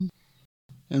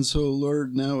And so,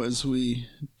 Lord, now as we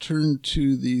turn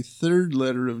to the third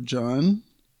letter of John,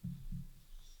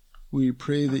 we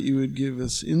pray that you would give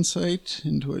us insight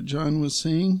into what John was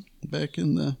saying back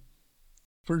in the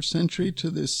first century to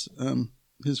this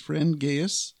his friend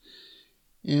Gaius.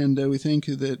 And we thank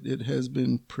you that it has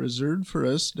been preserved for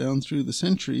us down through the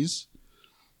centuries,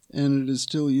 and it is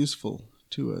still useful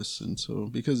to us. And so,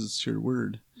 because it's your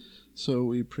word, so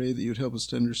we pray that you'd help us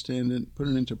to understand it, put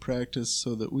it into practice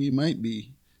so that we might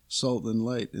be salt and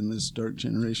light in this dark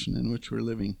generation in which we're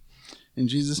living. In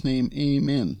Jesus' name,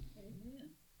 amen.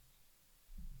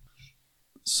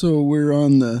 So we're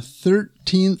on the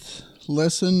 13th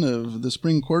lesson of the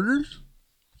spring quarter,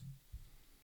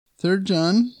 3rd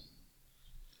John.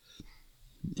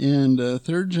 And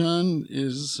 3rd John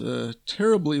is a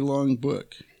terribly long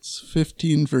book. It's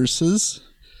 15 verses.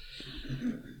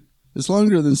 It's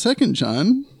longer than 2nd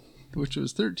John, which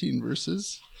was 13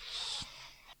 verses.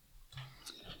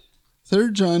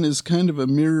 3rd John is kind of a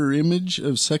mirror image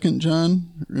of 2nd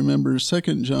John. Remember,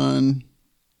 2nd John,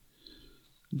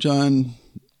 John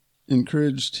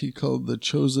encouraged, he called the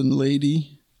chosen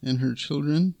lady and her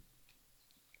children.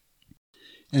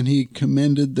 And he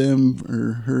commended them,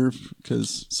 or her,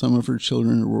 because some of her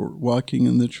children were walking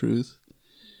in the truth,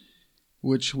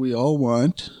 which we all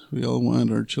want. We all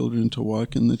want our children to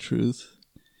walk in the truth.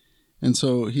 And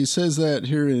so he says that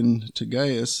here to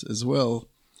Gaius as well.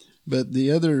 But the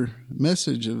other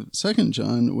message of 2nd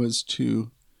John was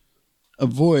to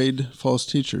avoid false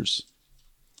teachers,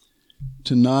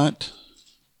 to not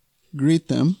greet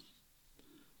them,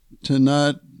 to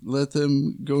not let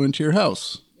them go into your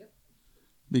house,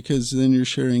 because then you're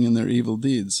sharing in their evil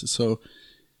deeds. So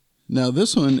now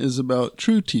this one is about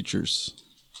true teachers.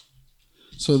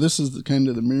 So this is kind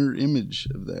of the mirror image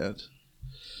of that.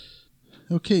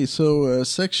 Okay, so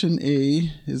section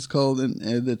A is called,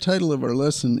 and the title of our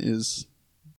lesson is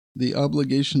The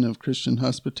Obligation of Christian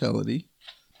Hospitality.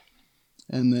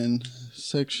 And then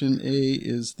section A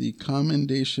is the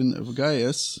Commendation of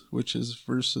Gaius, which is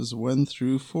verses 1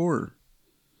 through 4.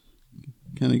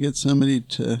 Can I get somebody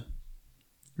to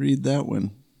read that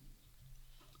one?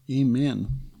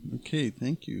 Amen. Okay,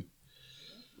 thank you.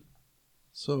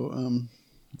 So,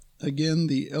 again,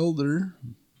 the elder,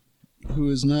 who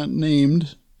is not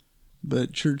named,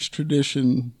 but church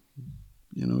tradition,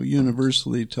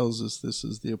 universally tells us this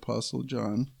is the Apostle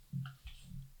John,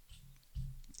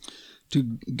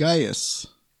 to Gaius.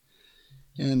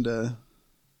 And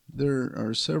there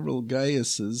are several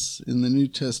Gaiuses in the New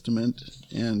Testament,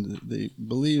 and they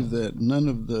believe that none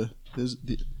of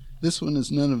this one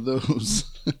is none of those.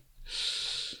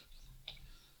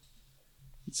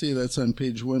 Let's see, that's on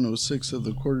page 106 of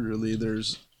the Quarterly.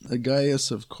 There's a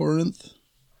Gaius of Corinth,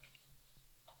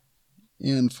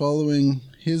 and following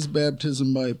his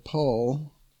baptism by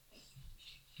Paul,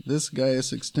 this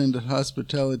Gaius extended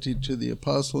hospitality to the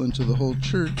apostle and to the whole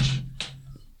church.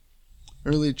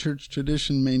 Early church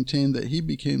tradition maintained that he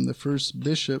became the first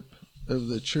bishop of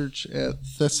the church at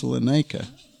Thessalonica.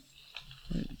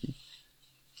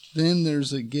 Then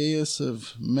there's a Gaius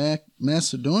of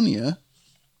Macedonia.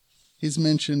 He's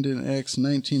mentioned in Acts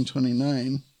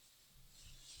 19:29.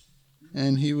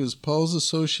 And he was Paul's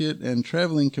associate and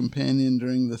traveling companion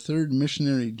during the third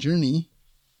missionary journey.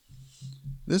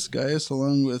 This Gaius,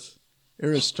 along with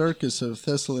Aristarchus of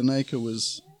Thessalonica,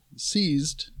 was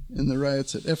seized in the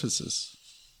riots at Ephesus.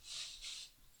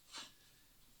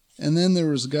 And then there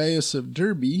was Gaius of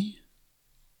Derbe,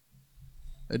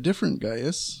 a different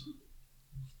Gaius.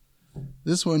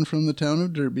 This one from the town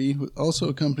of Derbe, who also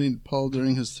accompanied Paul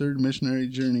during his third missionary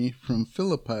journey from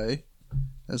Philippi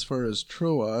as far as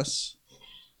Troas.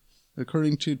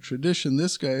 According to tradition,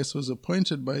 this Gaius was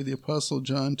appointed by the Apostle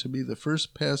John to be the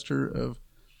first pastor of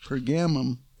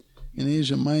Pergamum in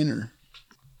Asia Minor.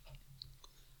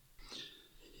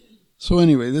 So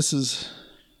anyway,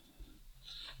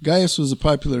 Gaius was a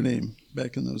popular name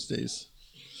back in those days.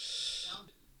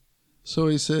 So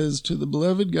he says, to the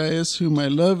beloved Gaius, whom I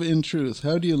love in truth.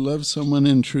 How do you love someone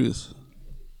in truth?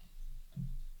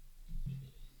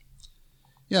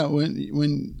 Yeah,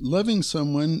 when loving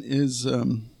someone is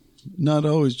not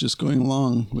always just going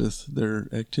along with their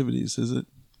activities, is it?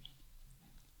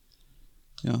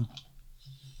 Yeah.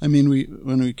 I mean,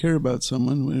 when we care about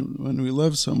someone, when we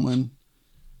love someone,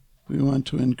 we want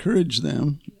to encourage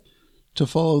them to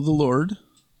follow the Lord,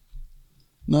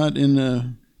 not in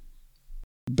a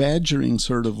badgering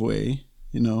sort of way,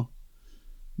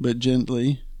 but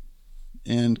gently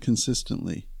and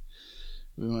consistently.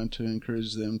 We want to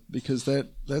encourage them because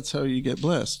that's how you get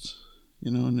blessed,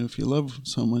 and if you love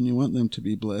someone, you want them to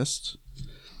be blessed.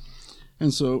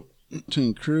 And so to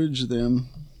encourage them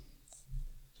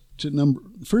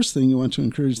first thing, you want to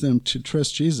encourage them to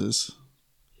trust Jesus,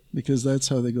 because that's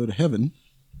how they go to heaven.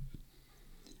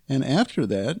 And after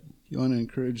that, you want to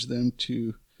encourage them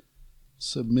to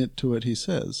submit to what he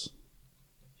says,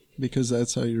 because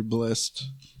that's how you're blessed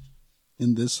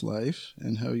in this life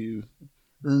and how you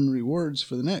earn rewards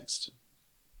for the next.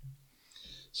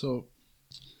 So,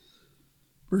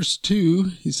 verse 2,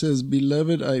 he says,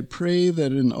 "Beloved, I pray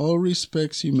that in all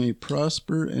respects you may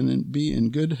prosper and be in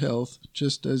good health,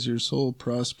 just as your soul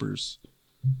prospers."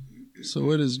 So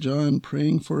what is John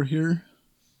praying for here?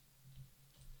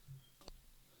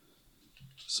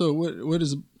 So what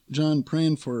is John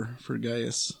praying for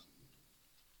Gaius?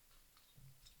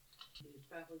 He's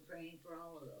probably praying for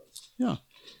all of those. Yeah.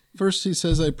 First he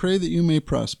says, "I pray that you may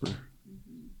prosper."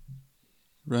 Mm-hmm.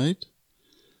 Right?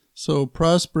 So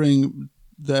prospering,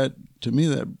 that to me,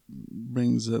 that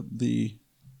brings up the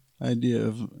idea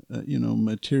of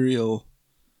material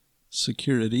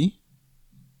security,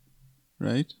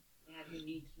 right? Have your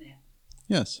needs met.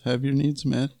 Yes, have your needs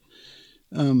met.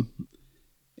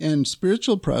 And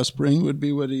spiritual prospering would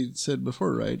be what he said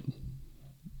before, right?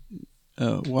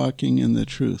 Walking in the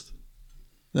truth.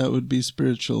 That would be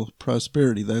spiritual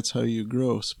prosperity. That's how you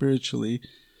grow spiritually.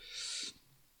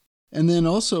 And then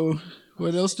also,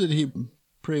 what else did he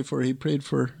pray for? He prayed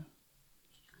for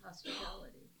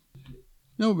Hospitality.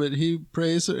 No, but he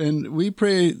prays, and we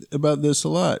pray about this a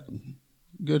lot.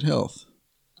 Good health.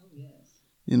 Oh, yes.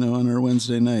 On our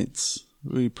Wednesday nights,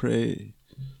 we pray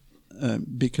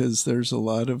because there's a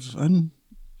lot of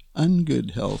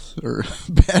ungood health or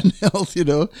bad health,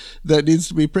 that needs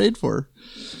to be prayed for.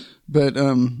 But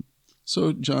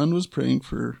so John was praying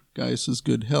for Gaius's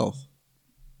good health.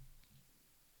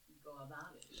 Go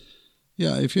about it.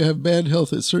 Yeah, if you have bad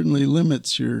health, it certainly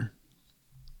limits your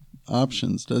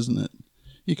options, doesn't it?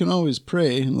 You can always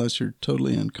pray unless you're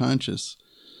totally unconscious,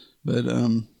 but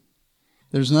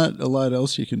there's not a lot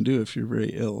else you can do if you're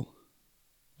very ill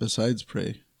besides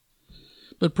pray.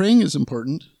 But praying is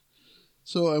important.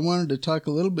 So I wanted to talk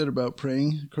a little bit about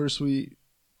praying. Of course,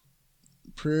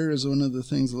 prayer is one of the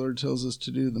things the Lord tells us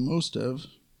to do the most of.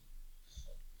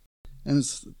 And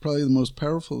it's probably the most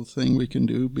powerful thing we can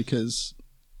do, because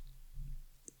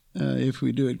if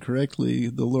we do it correctly,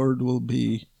 the Lord will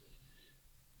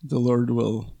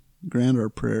grant our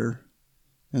prayer.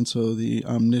 And so the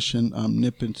omniscient,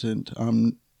 omnipotent,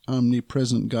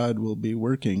 omnipresent God will be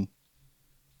working.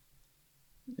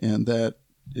 And that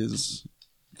is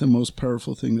the most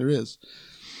powerful thing there is.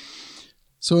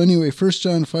 So anyway, 1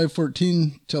 John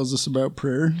 5:14 tells us about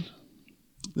prayer.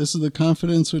 "This is the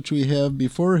confidence which we have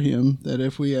before him, that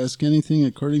if we ask anything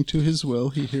according to his will,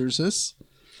 he hears us."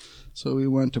 So we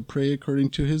want to pray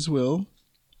according to his will.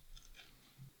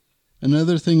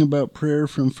 Another thing about prayer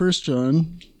from 1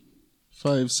 John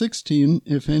 5:16,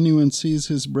 "If anyone sees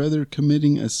his brother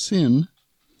committing a sin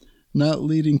not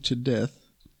leading to death,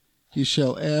 he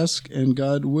shall ask, and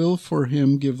God will for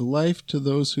him give life to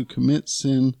those who commit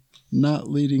sin not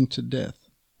leading to death."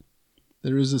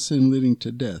 There is a sin leading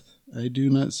to death. I do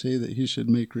not say that he should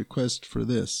make request for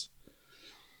this.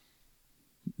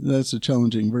 That's a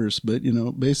challenging verse, but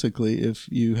basically, if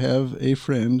you have a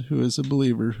friend who is a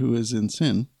believer who is in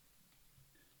sin,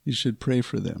 you should pray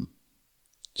for them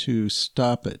to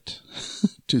stop it,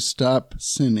 to stop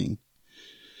sinning.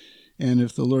 And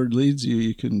if the Lord leads you,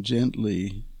 you can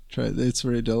gently try. It's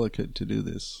very delicate to do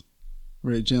this.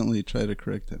 Very gently try to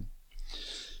correct them.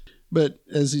 But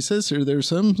as he says here, there are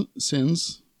some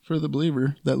sins for the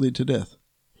believer that lead to death.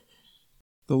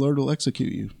 The Lord will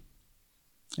execute you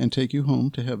and take you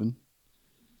home to heaven.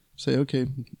 Say, "Okay,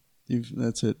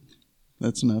 that's it.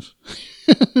 That's enough."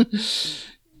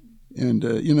 And,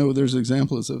 there's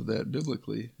examples of that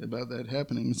biblically, about that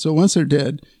happening. So once they're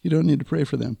dead, you don't need to pray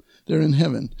for them. They're in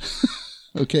heaven.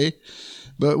 Okay?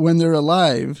 But when they're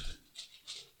alive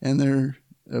and they're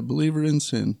a believer in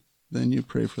sin, then you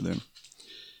pray for them.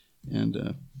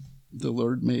 And the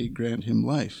Lord may grant him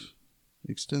life,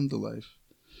 extend the life.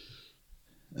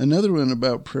 Another one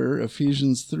about prayer,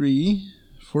 Ephesians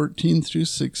 3:14 through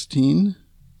 16.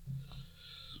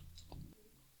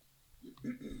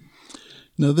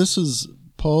 Now, this is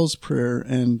Paul's prayer,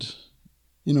 and,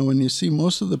 when you see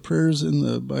most of the prayers in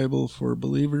the Bible for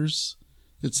believers,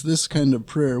 it's this kind of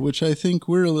prayer, which I think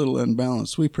we're a little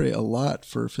unbalanced. We pray a lot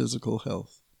for physical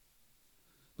health.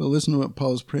 But listen to what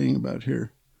Paul's praying about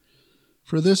here.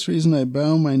 "For this reason I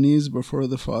bow my knees before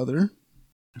the Father,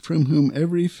 from whom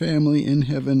every family in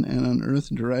heaven and on earth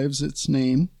derives its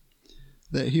name,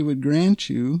 that he would grant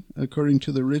you, according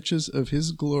to the riches of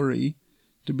his glory,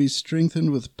 to be strengthened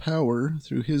with power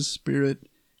through his Spirit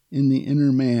in the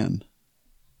inner man."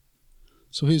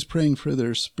 So he's praying for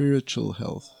their spiritual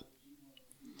health.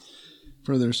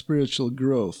 for their spiritual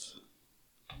growth.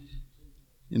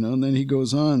 And then he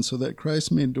goes on, so that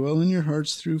Christ may dwell in your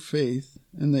hearts through faith,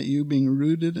 and that you, being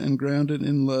rooted and grounded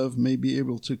in love, may be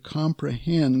able to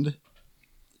comprehend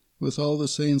with all the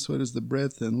saints what is the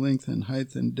breadth and length and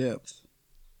height and depth,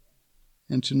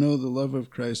 and to know the love of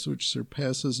Christ which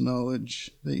surpasses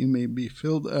knowledge, that you may be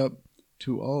filled up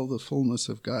to all the fullness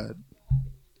of God.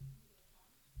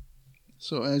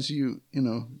 So as we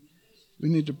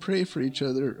need to pray for each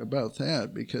other about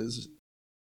that, because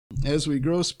as we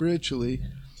grow spiritually,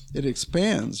 it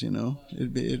expands,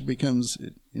 it becomes,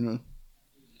 it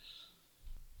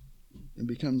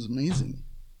becomes amazing.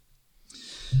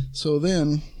 So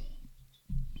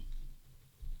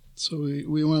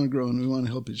we want to grow, and we want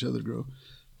to help each other grow.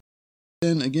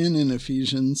 Then again in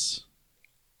Ephesians,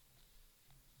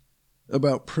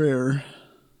 about prayer,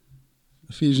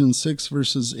 Ephesians 6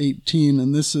 verses 18,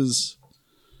 and this is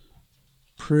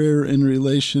prayer in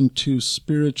relation to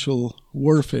spiritual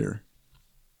warfare.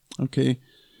 Okay,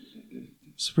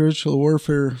 spiritual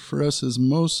warfare for us is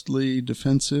mostly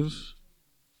defensive.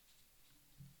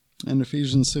 And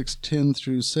Ephesians 6:10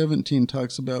 through 17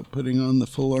 talks about putting on the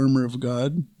full armor of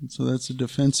God. So that's a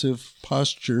defensive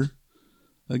posture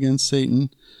against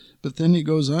Satan. But then he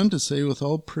goes on to say, with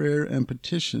all prayer and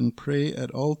petition, pray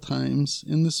at all times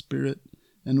in the Spirit,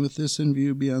 and with this in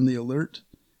view be on the alert,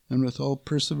 and with all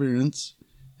perseverance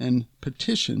and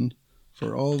petition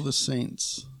for all the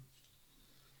saints.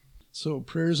 So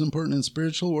prayer is important in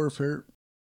spiritual warfare.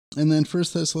 And then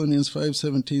 1 Thessalonians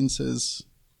 5:17 says,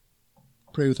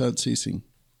 pray without ceasing.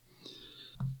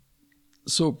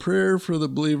 So prayer for the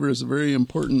believer is a very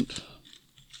important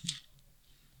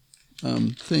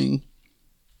thing.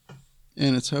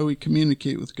 And it's how we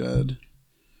communicate with God.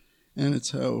 And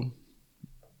it's how,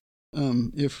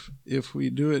 if we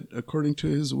do it according to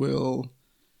his will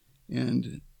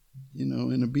and,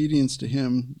 in obedience to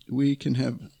him, we can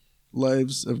have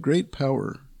lives of great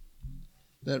power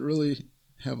that really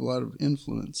have a lot of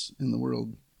influence in the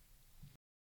world.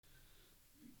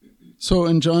 So,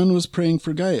 and John was praying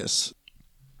for Gaius.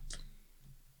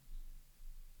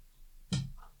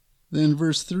 Then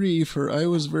verse 3, for I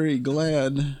was very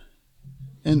glad.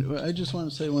 And I just want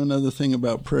to say one other thing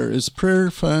about prayer. Is prayer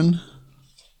fun?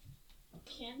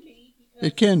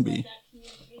 It can be.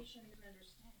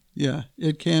 Yeah,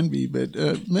 it can be. But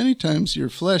many times your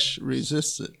flesh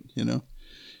resists it,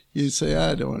 You say,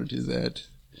 I don't want to do that.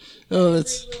 Oh,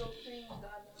 that's...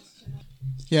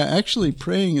 Yeah, actually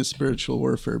praying is spiritual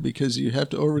warfare because you have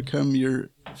to overcome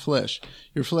your flesh.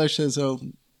 Your flesh says,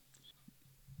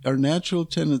 our natural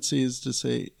tendency is to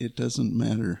say, it doesn't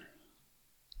matter,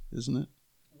 isn't it?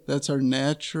 That's our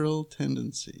natural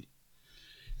tendency.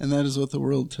 And that is what the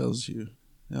world tells you.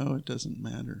 No, it doesn't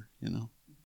matter,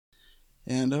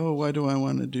 And, why do I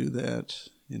want to do that?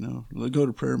 Go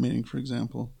to prayer meeting, for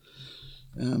example.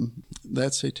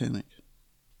 That's satanic.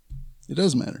 It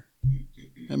does matter.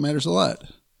 It matters a lot.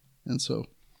 And so,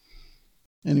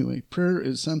 anyway, prayer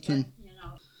is something.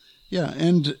 Yeah,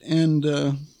 and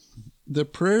the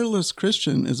prayerless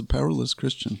Christian is a powerless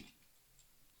Christian.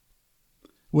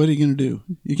 What are you going to do?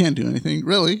 You can't do anything,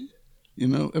 really,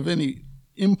 of any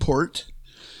import.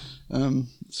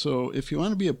 So if you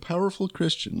want to be a powerful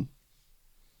Christian,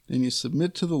 then you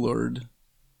submit to the Lord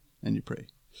and you pray.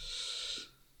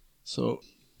 So,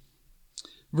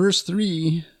 verse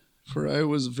 3, for I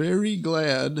was very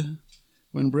glad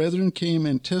when brethren came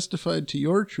and testified to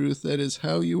your truth, that is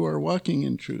how you are walking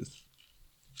in truth.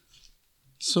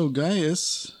 So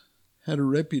Gaius had a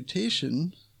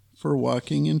reputation for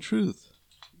walking in truth.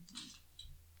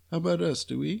 How about us?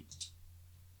 Do we?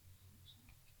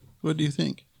 What do you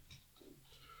think?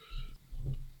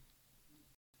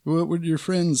 What would your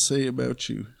friends say about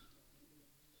you?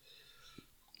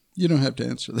 You don't have to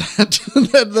answer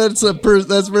that.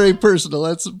 That's very personal.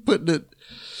 That's putting it.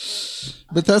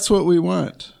 But that's what we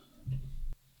want.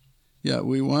 Yeah,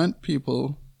 we want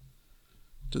people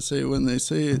to say when they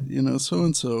say, so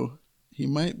and so,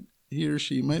 he or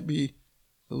she might be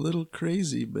a little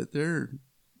crazy, but they're,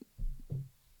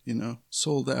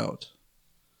 sold out.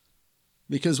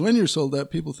 Because when you're sold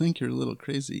out, people think you're a little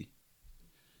crazy.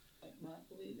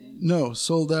 No,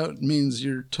 sold out means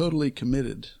you're totally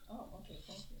committed. Oh, okay,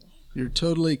 thank you. You're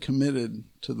totally committed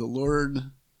to the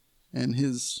Lord and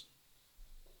his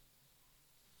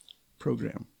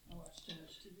program. Oh, that's too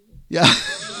much to do. Yeah.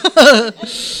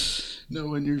 No,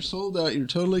 when you're sold out, you're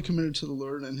totally committed to the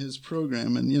Lord and his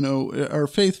program. And, our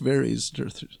faith varies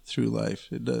through life.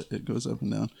 It goes up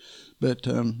and down. But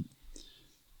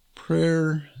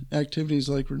prayer activities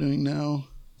like we're doing now,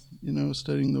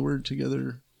 studying the Word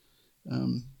together,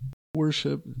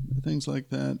 worship, things like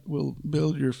that will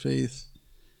build your faith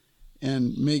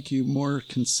and make you more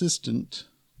consistent.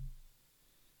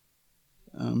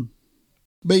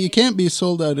 But you can't be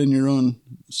sold out in your own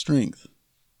strength.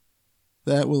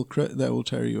 That will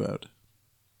tire you out.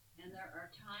 And there are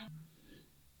times.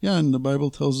 Yeah, and the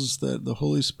Bible tells us that the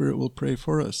Holy Spirit will pray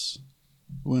for us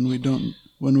when we don't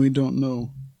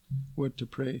know what to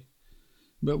pray.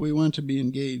 But we want to be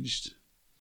engaged.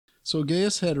 So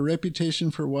Gaius had a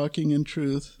reputation for walking in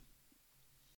truth.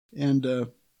 And, it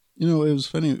was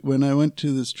funny. When I went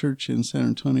to this church in San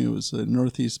Antonio, it was the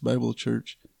Northeast Bible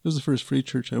Church. It was the first free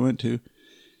church I went to.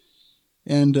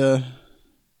 And I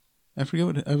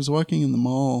forget I was walking in the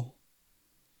mall.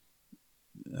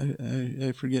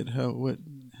 I forget how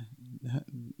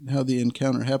the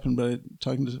encounter happened, but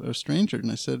talking to a stranger,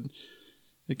 and I said,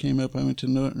 it came up, I went to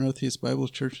Northeast Bible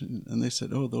Church, and they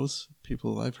said, oh, those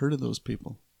people, I've heard of those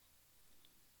people.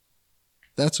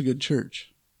 That's a good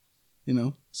church,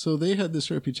 So they had this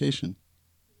reputation,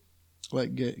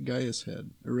 like Gaius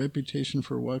had, a reputation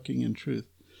for walking in truth.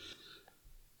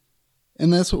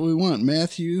 And that's what we want.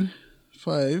 Matthew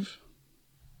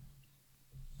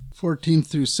 5:14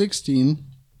 through 16.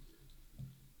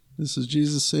 This is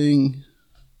Jesus saying,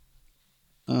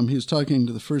 he was talking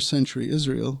to the first century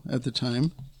Israel at the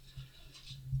time.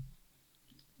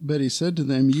 But he said to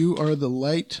them, you are the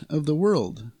light of the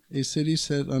world. A city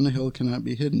set on a hill cannot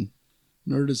be hidden.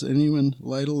 Nor does anyone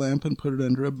light a lamp and put it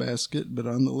under a basket, but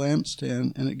on the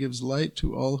lampstand, and it gives light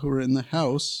to all who are in the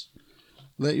house.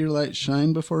 Let your light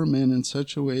shine before men in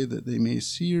such a way that they may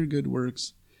see your good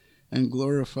works and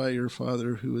glorify your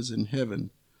Father who is in heaven.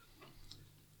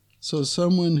 So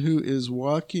someone who is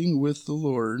walking with the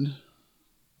Lord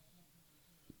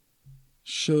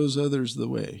shows others the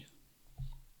way,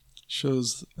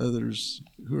 shows others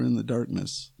who are in the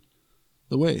darkness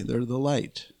the way. They're the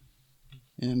light.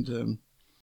 And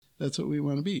that's what we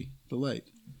want to be, the light.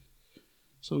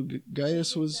 So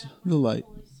Gaius was the light.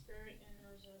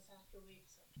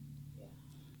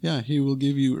 Yeah, he will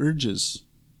give you urges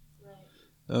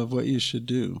of what you should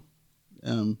do.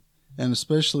 And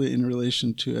especially in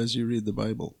relation to as you read the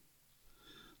Bible.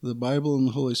 The Bible and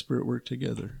the Holy Spirit work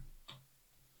together.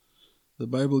 The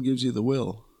Bible gives you the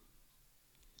will.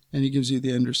 And he gives you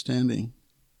the understanding.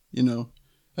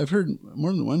 I've heard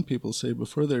more than one people say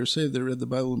before they were saved, they read the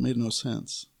Bible and it made no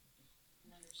sense.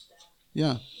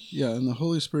 Yeah, and the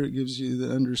Holy Spirit gives you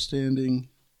the understanding.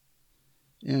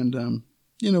 And,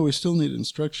 we still need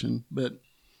instruction,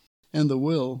 and the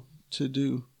will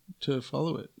to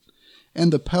follow it.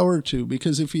 And the power to,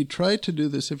 because if you try to do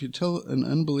this, if you tell an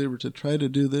unbeliever to try to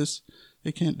do this,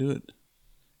 they can't do it.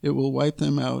 It will wipe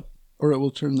them out, or it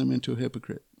will turn them into a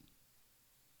hypocrite.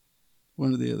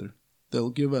 One or the other. They'll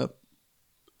give up,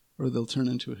 or they'll turn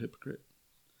into a hypocrite.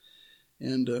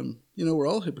 And, we're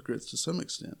all hypocrites to some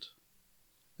extent,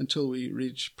 until we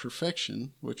reach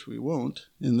perfection, which we won't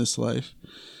in this life.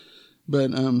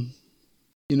 But,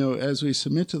 as we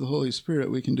submit to the Holy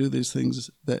Spirit, we can do these things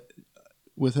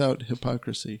without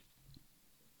hypocrisy.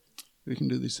 We can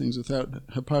do these things without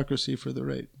hypocrisy for the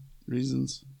right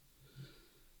reasons.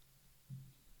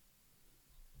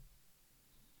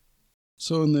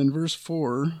 So, and then verse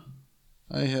 4,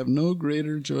 I have no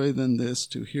greater joy than this,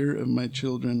 to hear of my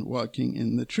children walking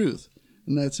in the truth.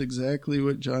 And that's exactly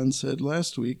what John said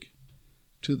last week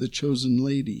to the chosen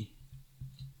lady.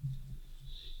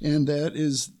 And that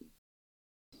is,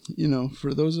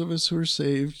 for those of us who are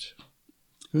saved,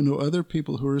 who know other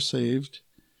people who are saved,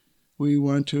 we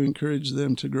want to encourage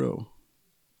them to grow.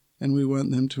 And we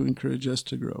want them to encourage us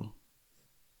to grow.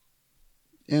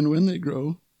 And when they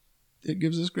grow, it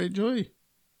gives us great joy.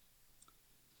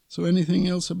 So anything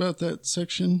else about that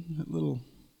section, that little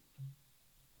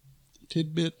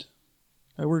tidbit?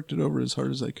 I worked it over as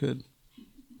hard as I could.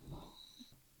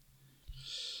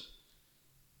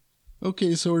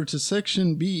 Okay, so we're to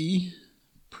section B,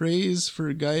 praise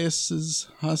for Gaius's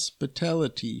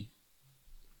hospitality.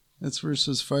 That's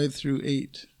verses 5 through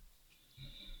 8.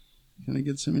 Can I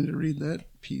get somebody to read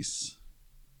that piece?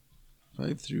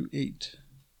 5 through 8.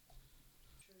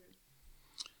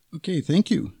 Okay, thank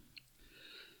you.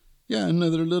 Yeah,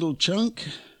 another little chunk.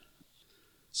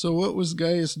 So what was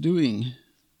Gaius doing?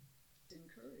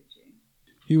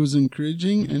 He was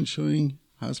encouraging and showing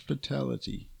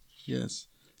hospitality. Yes.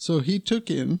 So he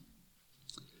took in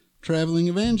traveling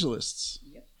evangelists.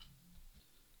 Yep.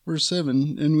 Verse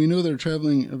 7, and we know they're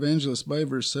traveling evangelists by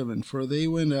verse 7, for they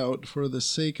went out for the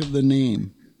sake of the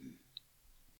name.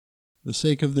 The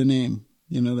sake of the name.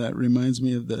 That reminds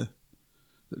me of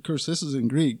of course this is in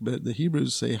Greek, but the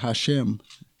Hebrews say Hashem.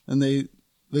 And they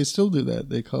still do that.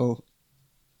 They call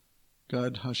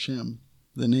God Hashem,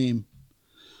 the name.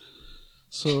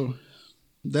 So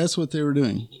that's what they were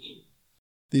doing.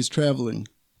 these traveling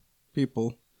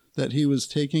people that he was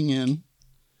taking in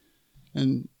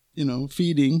and,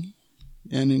 feeding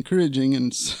and encouraging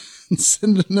and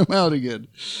sending them out again.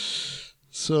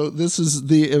 So this is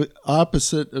the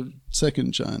opposite of 2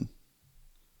 John,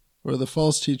 where the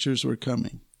false teachers were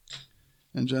coming.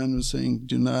 And John was saying,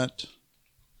 do not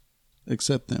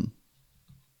accept them.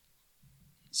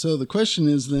 So the question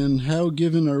is then, how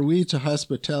given are we to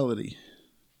hospitality?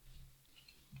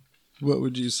 What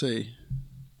would you say?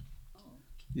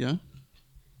 Yeah?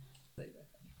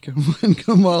 Come on,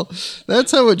 come on.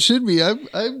 That's how it should be.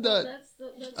 I'm not.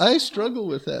 I struggle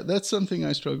with that. That's something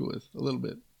I struggle with a little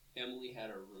bit. Emily had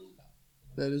her room.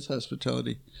 That is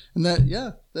hospitality. And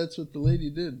that's what the lady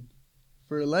did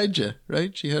for Elijah,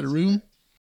 right? She had a room.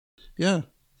 Yeah.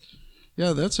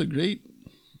 Yeah, that's a great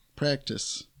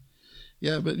practice.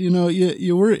 Yeah, but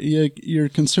you're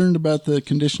concerned about the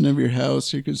condition of your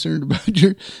house. You're concerned about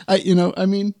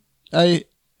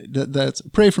that's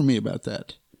pray for me about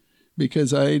that,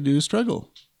 because I do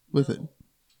struggle with it. You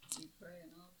pray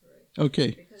and I'll pray.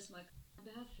 Okay. Because my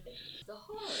bathroom is the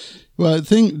hard. Well,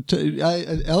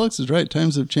 Alex is right.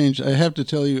 Times have changed. I have to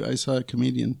tell you, I saw a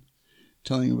comedian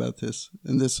telling about this,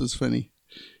 and this was funny.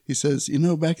 He says,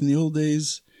 back in the old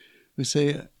days, we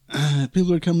say,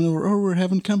 people are coming over, we're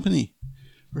having company.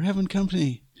 We're having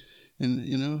company. And,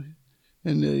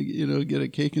 get a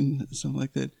cake and something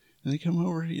like that. And they come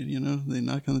over, they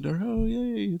knock on the door. Oh,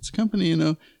 yay, it's company,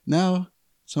 Now,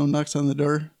 someone knocks on the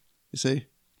door. They say,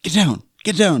 get down,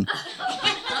 get down.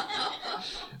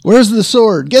 Where's the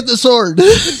sword? Get the sword. You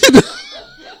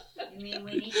mean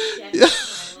we need to set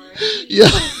priorities?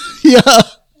 Yeah.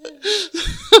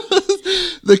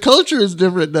 The culture is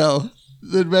different now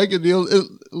than back in the old, at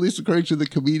least according to the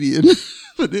comedian.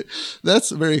 But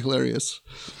that's very hilarious.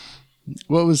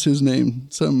 What was his name?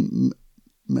 Some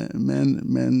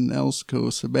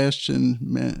Manelsko, Sebastian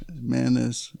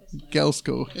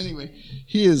Maniscalco. Anyway,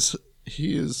 he is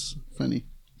funny.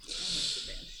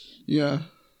 Yeah.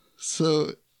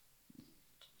 So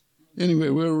anyway,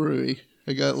 where were we?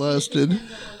 I got lost in.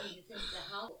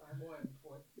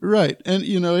 Right, and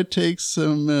it takes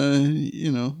some,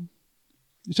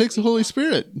 it takes the Holy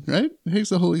Spirit, right? It takes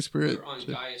the Holy Spirit. You're on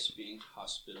Gaius being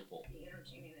hospitable.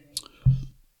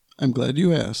 I'm glad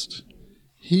you asked.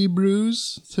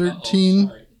 Hebrews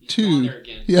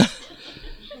 13:2. Yeah.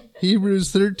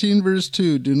 Hebrews 13 verse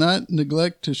 2. Do not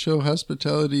neglect to show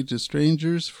hospitality to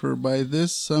strangers, for by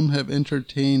this some have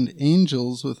entertained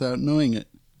angels without knowing it.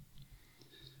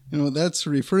 That's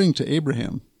referring to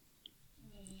Abraham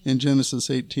in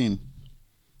Genesis 18.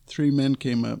 3 men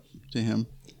came up to him,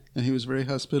 and he was very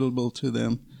hospitable to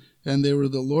them. And they were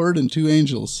the Lord and 2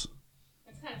 angels.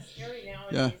 That's kind of scary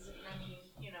nowadays. Yeah.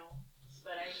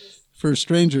 But I just... For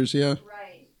strangers, yeah.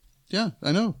 Right. Yeah,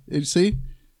 I know. You see?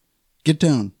 Get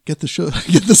down. Get the sword.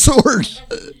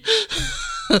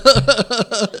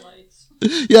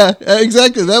 Yeah,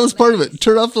 exactly. That was part of it.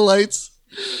 Turn off the lights.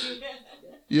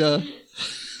 Yeah.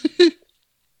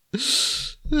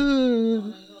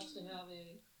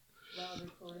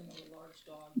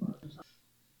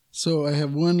 So I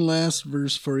have one last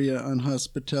verse for you on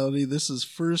hospitality. This is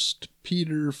 1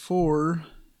 Peter 4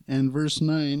 and verse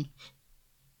 9.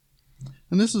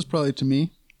 And this is probably to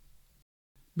me.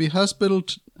 Be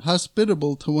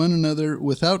hospitable to one another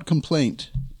without complaint.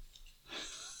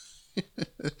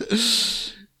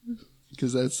 Because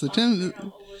that's the tendency.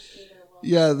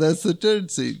 Yeah, that's the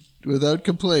tendency. Without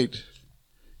complaint.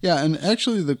 Yeah, and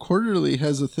actually the Quarterly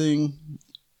has a thing.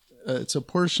 It's a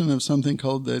portion of something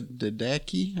called the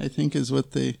Didache, I think is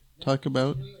what they talk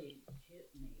about.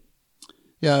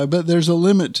 Yeah, but there's a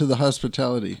limit to the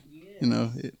hospitality. 2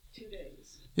 days.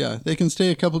 Yeah, they can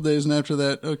stay a couple days, and after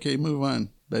that, okay, move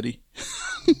on, buddy.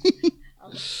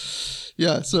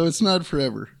 Yeah, so it's not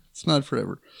forever. It's not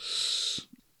forever.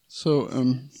 So,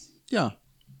 yeah.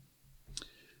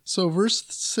 So verse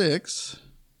 6,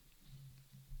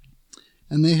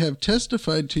 and they have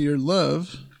testified to your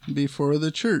love before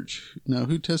the church. Now,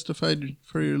 who testified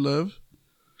for your love?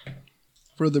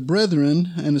 For the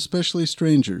brethren, and especially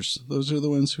strangers. Those are the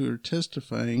ones who are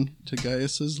testifying to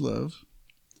Gaius's love.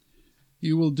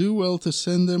 You will do well to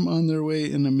send them on their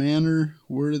way in a manner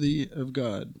worthy of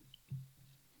God.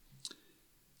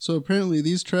 So apparently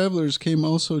these travelers came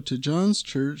also to John's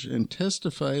church and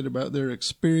testified about their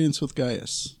experience with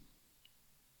Gaius.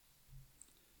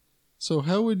 So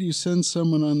how would you send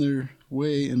someone on their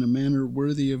way in a manner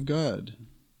worthy of God?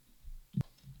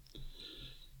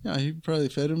 Yeah, he probably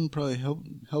fed him, probably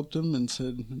helped him and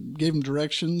gave him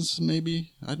directions,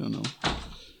 maybe. I don't know.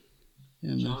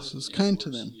 And was kind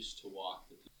to them. Used to walk.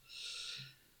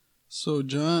 So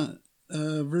John,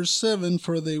 verse 7,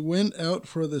 for they went out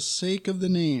for the sake of the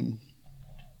name.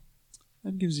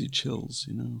 That gives you chills,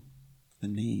 the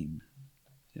name.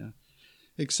 Yeah.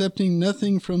 Accepting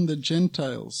nothing from the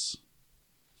Gentiles.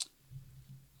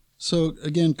 So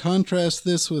again, contrast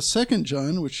this with 2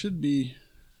 John, which should be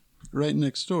right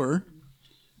next door,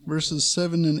 verses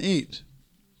 7 and 8.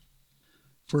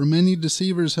 For many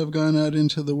deceivers have gone out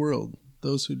into the world,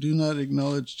 those who do not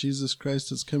acknowledge Jesus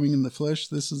Christ as coming in the flesh.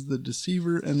 This is the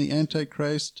deceiver and the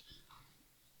Antichrist.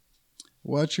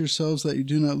 Watch yourselves that you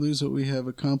do not lose what we have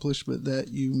accomplished, but that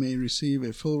you may receive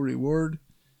a full reward.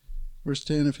 Verse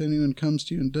 10, if anyone comes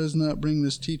to you and does not bring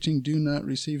this teaching, do not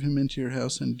receive him into your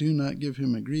house, and do not give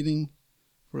him a greeting,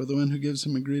 for the one who gives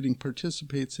him a greeting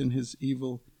participates in his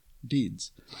evil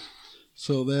deeds.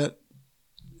 So that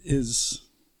is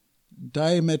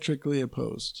diametrically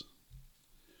opposed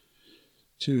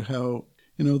to how,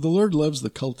 the Lord loves the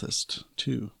cultist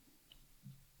too.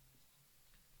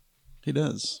 He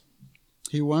does.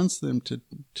 He wants them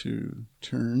to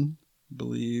turn,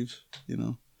 believe,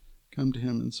 come to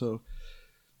him. And so,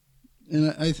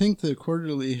 and I think the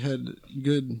Quarterly had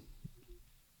good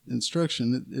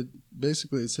instruction. It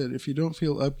basically said, if you don't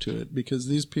feel up to it, because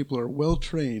these people are well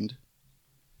trained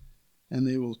and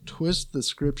they will twist the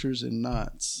scriptures in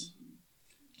knots,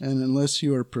 and unless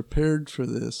you are prepared for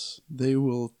this, they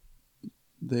can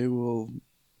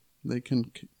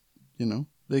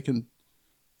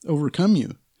overcome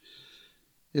you.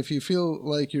 If you feel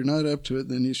like you're not up to it,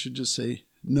 then you should just say,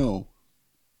 no,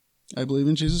 I believe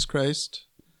in Jesus Christ.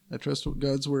 I trust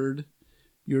God's word.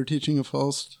 You're teaching a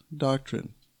false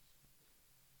doctrine.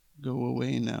 Go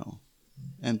away now,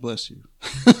 and bless you.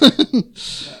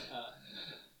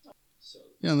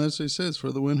 Yeah, and that's what he says.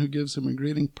 For the one who gives him a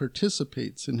greeting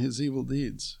participates in his evil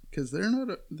deeds. Because they're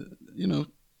not,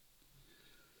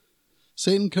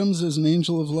 Satan comes as an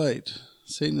angel of light.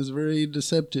 Satan is very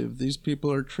deceptive. These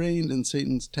people are trained in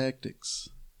Satan's tactics,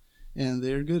 and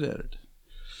they are good at it.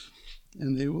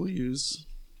 And they will use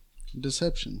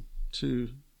deception to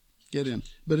get in.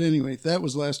 But anyway, that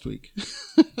was last week.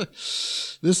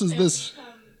 This.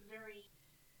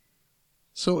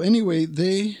 So anyway,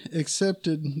 they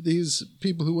accepted, these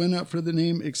people who went out for the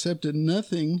name accepted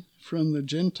nothing from the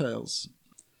Gentiles.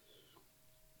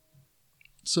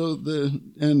 So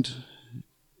and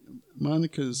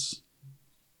Monica's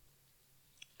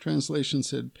translation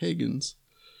said pagans.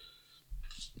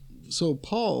 So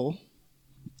Paul,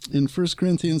 in 1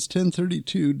 Corinthians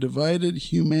 10:32, divided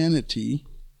humanity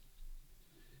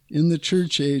in the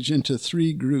church age into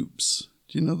three groups.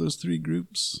 Do you know those three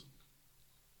groups?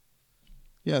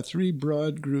 Yeah, three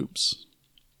broad groups.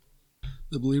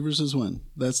 The believers is one.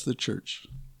 That's the church.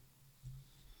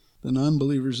 The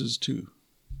non-believers is two.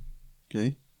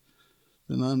 Okay?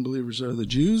 The non-believers are the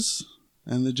Jews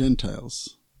and the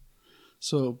Gentiles.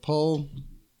 So Paul,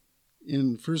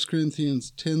 in 1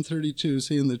 Corinthians 10:32,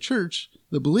 saying the church,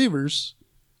 the believers,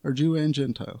 are Jew and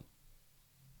Gentile.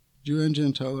 Jew and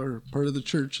Gentile are part of the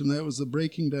church, and that was the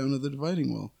breaking down of the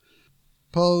dividing wall.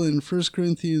 Paul in 1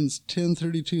 Corinthians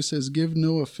 10:32 says, give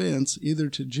no offense either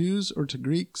to Jews or to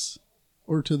Greeks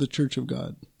or to the church of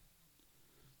God.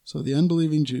 So the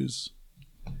unbelieving Jews,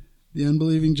 the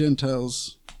unbelieving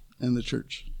Gentiles, and the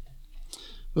church.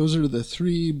 Those are the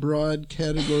three broad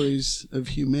categories of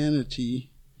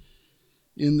humanity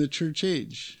in the church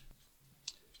age.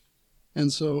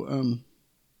 And so,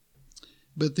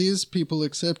 but these people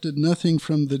accepted nothing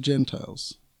from the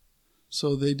Gentiles.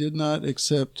 So they did not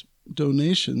accept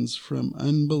donations from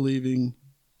unbelieving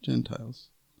Gentiles.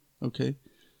 Okay?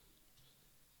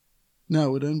 Now,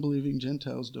 would unbelieving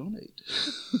Gentiles donate?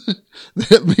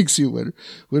 That makes you wonder.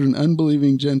 Would an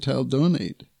unbelieving Gentile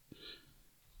donate?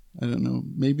 I don't know.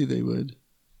 Maybe they would.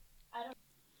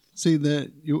 See,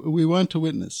 that we want to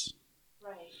witness.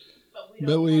 Right.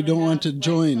 But we don't want to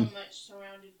join. So much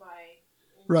surrounded by.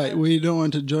 Right. We don't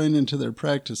want to join into their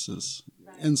practices.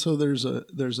 Right. And so there's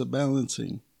a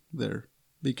balancing there.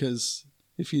 Because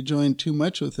if you join too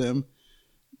much with them,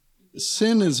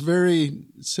 sin is very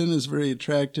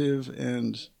attractive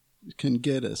and can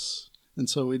get us. And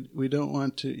so we don't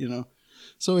want to,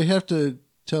 so we have to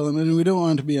tell them, and we don't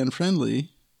want to be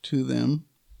unfriendly to them,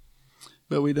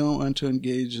 but we don't want to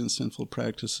engage in sinful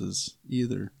practices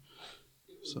either.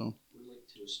 So, relate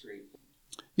to a straight.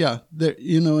 Yeah,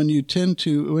 and you tend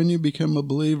to, when you become a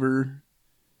believer,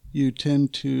 you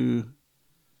tend to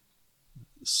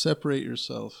separate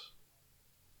yourself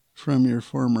from your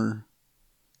former,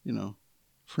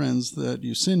 friends that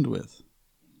you sinned with.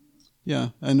 Yeah,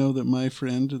 I know that my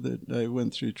friend that I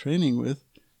went through training with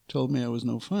told me I was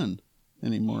no fun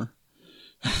anymore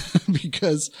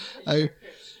because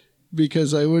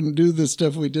because I wouldn't do the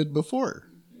stuff we did before,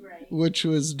 Right. which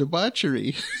was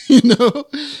debauchery, you know,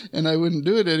 and I wouldn't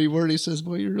do it anymore. And he says,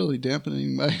 boy, you're really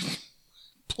dampening my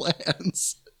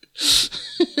plans.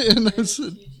 And I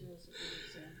said,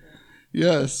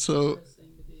 yeah, so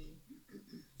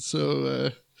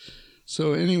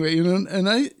anyway, you know, and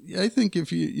I think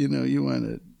if you know, you want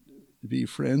to be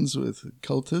friends with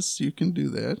cultists, you can do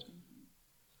that.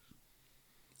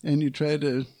 And you try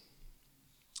to,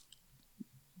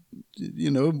 you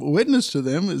know, witness to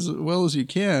them as well as you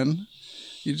can.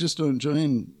 You just don't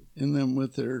join in them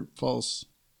with their false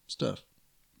stuff.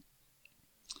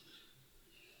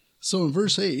 So in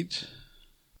verse 8,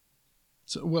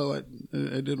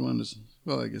 I did want to,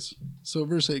 I guess. So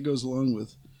verse 8 goes along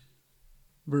with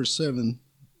verse 7.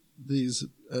 These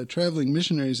traveling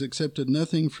missionaries accepted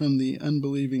nothing from the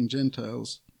unbelieving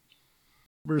Gentiles.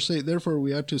 Verse 8, therefore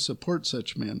we ought to support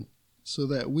such men, so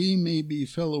that we may be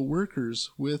fellow workers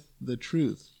with the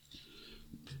truth.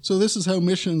 So this is how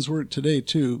missions work today,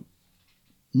 too.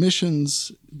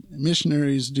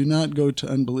 Missionaries do not go to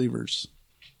unbelievers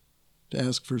to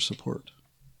ask for support.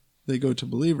 They go to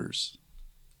believers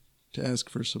to ask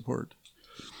for support.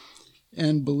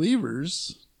 And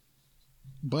believers,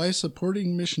 by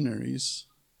supporting missionaries,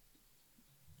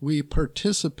 we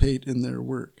participate in their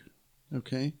work,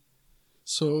 okay?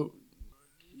 So,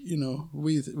 you know,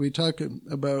 we talk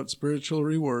about spiritual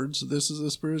rewards. This is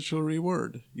a spiritual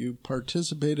reward. You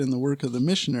participate in the work of the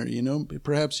missionary. You know,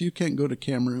 perhaps you can't go to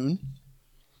Cameroon,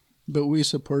 but we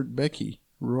support Becky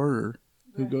Rohrer,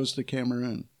 who goes to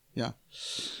Cameroon. Yeah.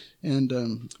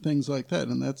 And things like that.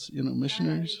 And that's, you know,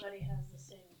 missionaries. Not everybody has the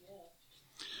same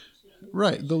gift.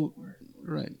 Right.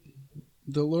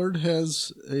 The Lord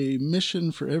has a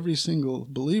mission for every single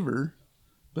believer,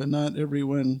 but not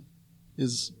everyone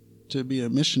is to be a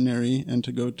missionary and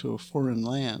to go to a foreign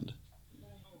land.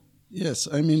 Yes,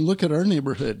 I mean, look at our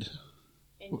neighborhood.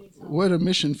 What a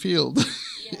mission field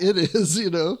it is, you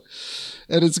know,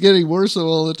 and it's getting more so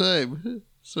all the time.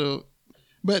 So,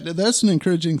 but that's an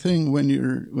encouraging thing when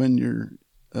you're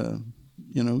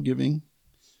you know, giving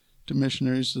to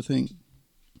missionaries, to think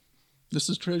this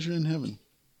is treasure in heaven.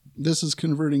 This is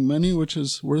converting money, which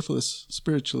is worthless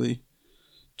spiritually,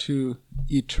 to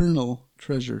eternal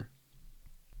treasure.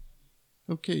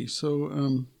 Okay,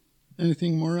 so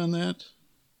anything more on that?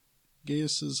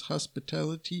 Gaius's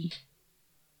hospitality.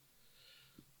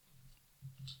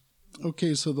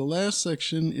 Okay, so the last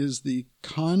section is the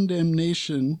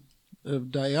condemnation of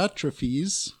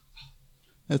Diotrephes.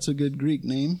 That's a good Greek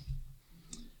name.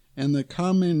 And the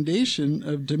commendation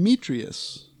of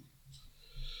Demetrius.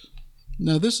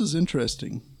 Now, this is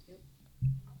interesting.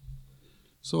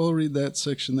 So I'll read that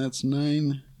section. That's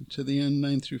 9 to the end,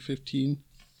 9 through 15.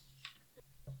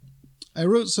 I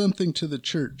wrote something to the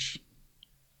church.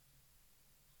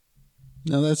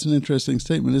 Now, that's an interesting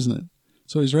statement, isn't it?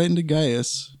 So he's writing to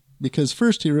Gaius because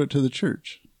first he wrote to the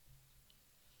church.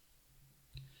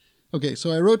 Okay, so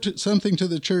I wrote something to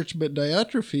the church, but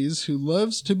Diotrephes, who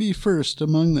loves to be first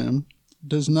among them,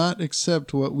 does not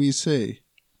accept what we say.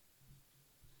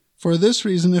 For this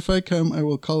reason, if I come, I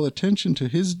will call attention to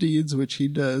his deeds which he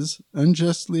does,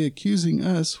 unjustly accusing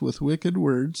us with wicked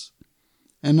words.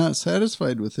 And not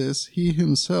satisfied with this, he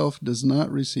himself does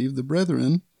not receive the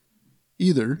brethren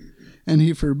either, and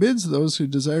he forbids those who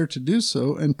desire to do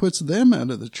so and puts them out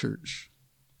of the church.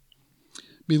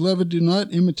 Beloved, do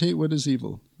not imitate what is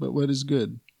evil, but what is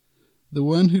good. The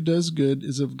one who does good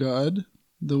is of God.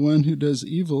 The one who does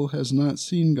evil has not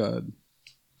seen God.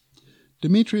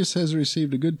 Demetrius has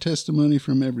received a good testimony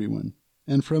from everyone,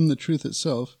 and from the truth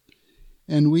itself,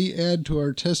 and we add to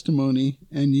our testimony,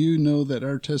 and you know that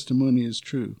our testimony is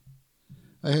true.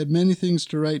 I had many things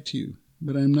to write to you,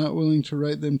 but I am not willing to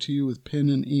write them to you with pen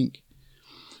and ink.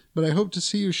 But I hope to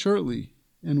see you shortly,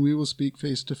 and we will speak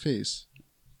face to face.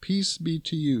 Peace be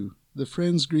to you. The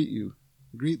friends greet you.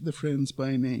 Greet the friends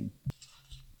by name.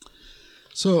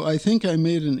 So I think I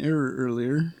made an error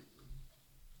earlier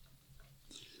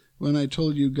when I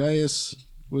told you Gaius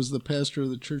was the pastor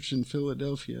of the church in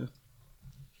Philadelphia.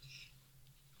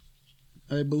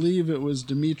 I believe it was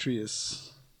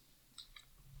Demetrius.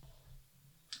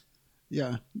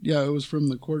 Yeah, it was from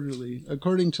the Quarterly.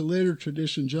 According to later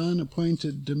tradition, John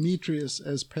appointed Demetrius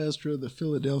as pastor of the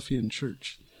Philadelphian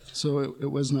church. So it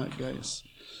was not Gaius.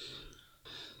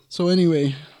 So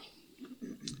anyway,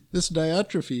 this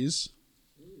Diotrephes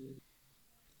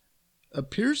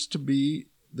appears to be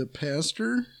the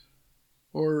pastor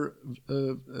or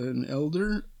an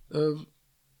elder of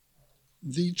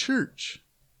the church.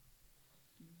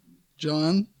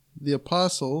 John, the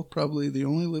apostle, probably the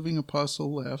only living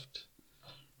apostle left,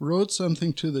 wrote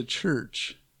something to the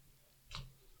church.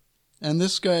 And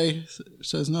this guy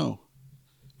says no.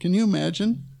 Can you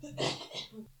imagine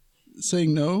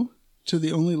saying no to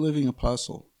the only living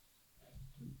apostle?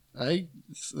 I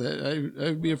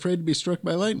would be afraid to be struck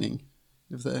by lightning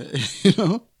if that, you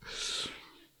know.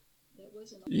 That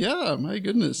wasn't Yeah, my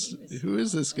goodness. Who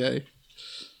is this guy?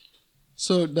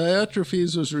 So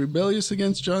Diotrephes was rebellious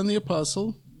against John the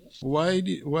Apostle.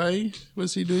 Why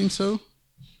was he doing so?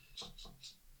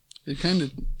 It kind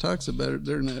of talks about it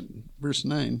there in that verse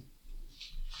 9.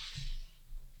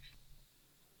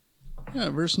 Yeah,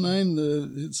 verse 9,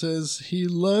 it says, he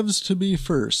loves to be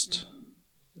first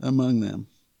among them.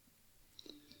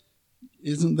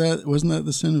 Wasn't that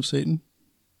the sin of Satan?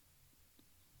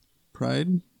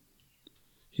 Pride?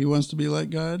 He wants to be like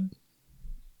God?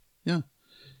 Yeah.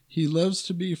 He loves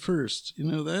to be first. You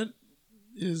know, that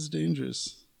is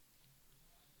dangerous.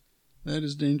 That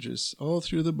is dangerous. All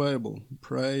through the Bible,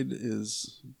 pride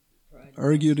is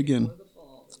argued again.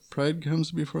 Pride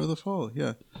comes before the fall,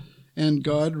 yeah. And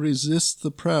God resists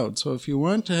the proud. So if you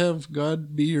want to have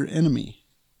God be your enemy,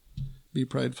 be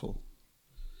prideful.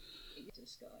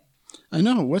 this guy. I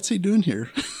know. What's he doing here?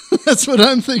 That's what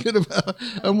I'm thinking about.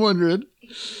 I'm wondering.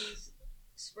 He's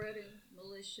spreading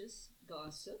malicious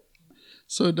gossip.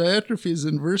 So Diotrephes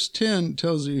in verse 10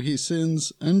 tells you he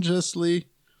sins unjustly,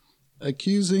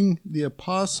 accusing the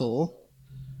apostle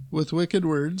with wicked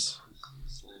words.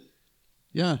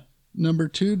 Yeah. Number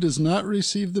 2, does not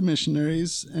receive the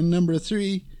missionaries. And number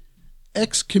 3,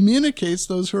 excommunicates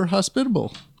those who are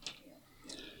hospitable.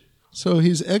 So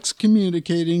he's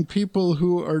excommunicating people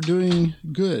who are doing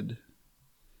good.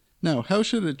 Now, how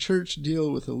should a church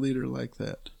deal with a leader like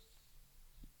that?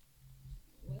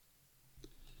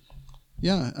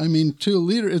 Yeah, I mean, to a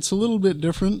leader, it's a little bit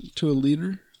different to a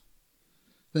leader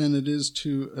than it is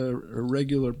to a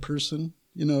regular person.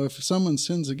 You know, if someone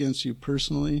sins against you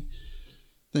personally,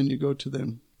 then you go to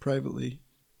them privately.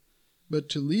 But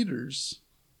to leaders,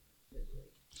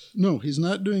 no, he's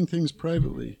not doing things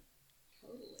privately.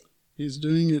 He's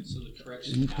doing it So the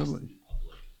correction in has to public. be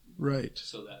public, Right.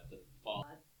 so that the fall.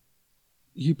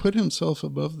 He put himself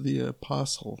above the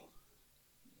apostle.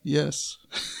 Yes.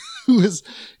 who is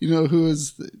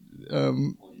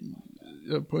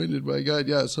appointed by God.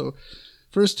 Yeah, so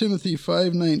 1 Timothy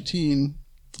 5:19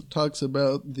 talks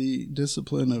about the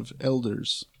discipline of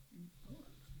elders.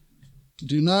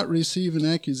 Do not receive an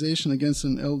accusation against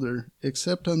an elder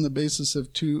except on the basis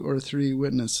of 2 or 3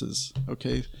 witnesses.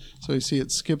 Okay, so you see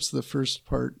it skips the first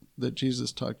part that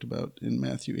Jesus talked about in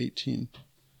Matthew 18.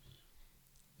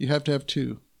 You have to have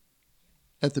 2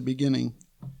 at the beginning,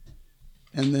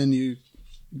 and then you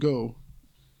go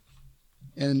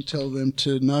and tell them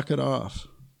to knock it off.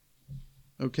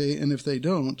 Okay, and if they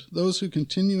don't, those who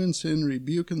continue in sin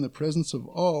rebuke in the presence of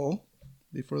all,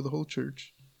 before the whole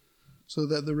church, so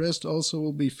that the rest also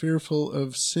will be fearful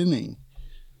of sinning.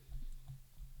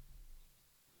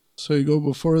 So you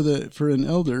go for an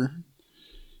elder,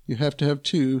 you have to have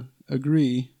 2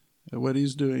 agree at what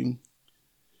he's doing,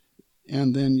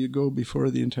 and then you go before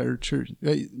the entire church.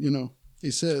 You know,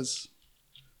 he says,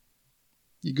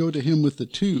 you go to him with the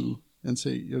 2 and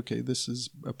say, okay, this is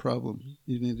a problem.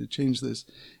 You need to change this.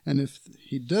 And if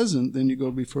he doesn't, then you go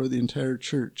before the entire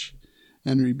church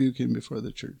and rebuke him before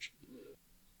the church.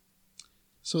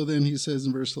 So then he says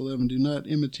in verse 11, do not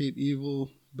imitate evil,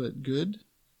 but good.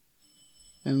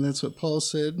 And that's what Paul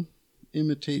said,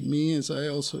 imitate me as I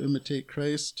also imitate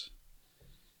Christ.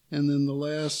 And then the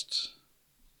last,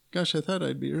 gosh, I thought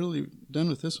I'd be done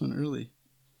with this one early.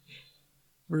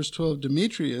 Verse 12,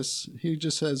 Demetrius, he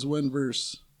just has one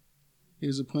verse. He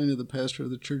was appointed the pastor of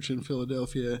the church in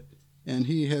Philadelphia, and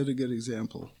he had a good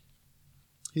example.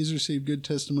 He's received good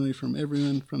testimony from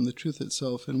everyone, from the truth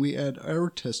itself, and we add our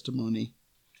testimony.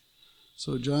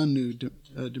 So John knew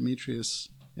Demetrius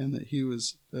and that he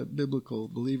was a biblical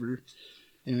believer.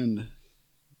 And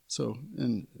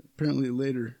apparently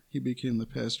later he became the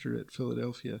pastor at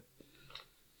Philadelphia,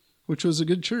 which was a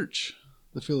good church,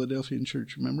 the Philadelphian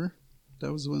church, remember?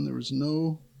 That was when there was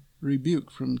no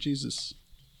rebuke from Jesus.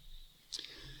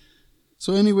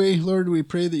 So anyway, Lord, we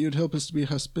pray that you'd help us to be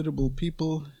hospitable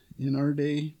people in our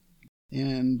day.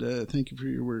 And thank you for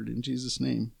your word. In Jesus'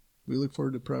 name, we look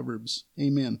forward to Proverbs.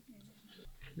 Amen.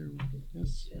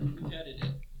 Yes. We had it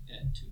at 2.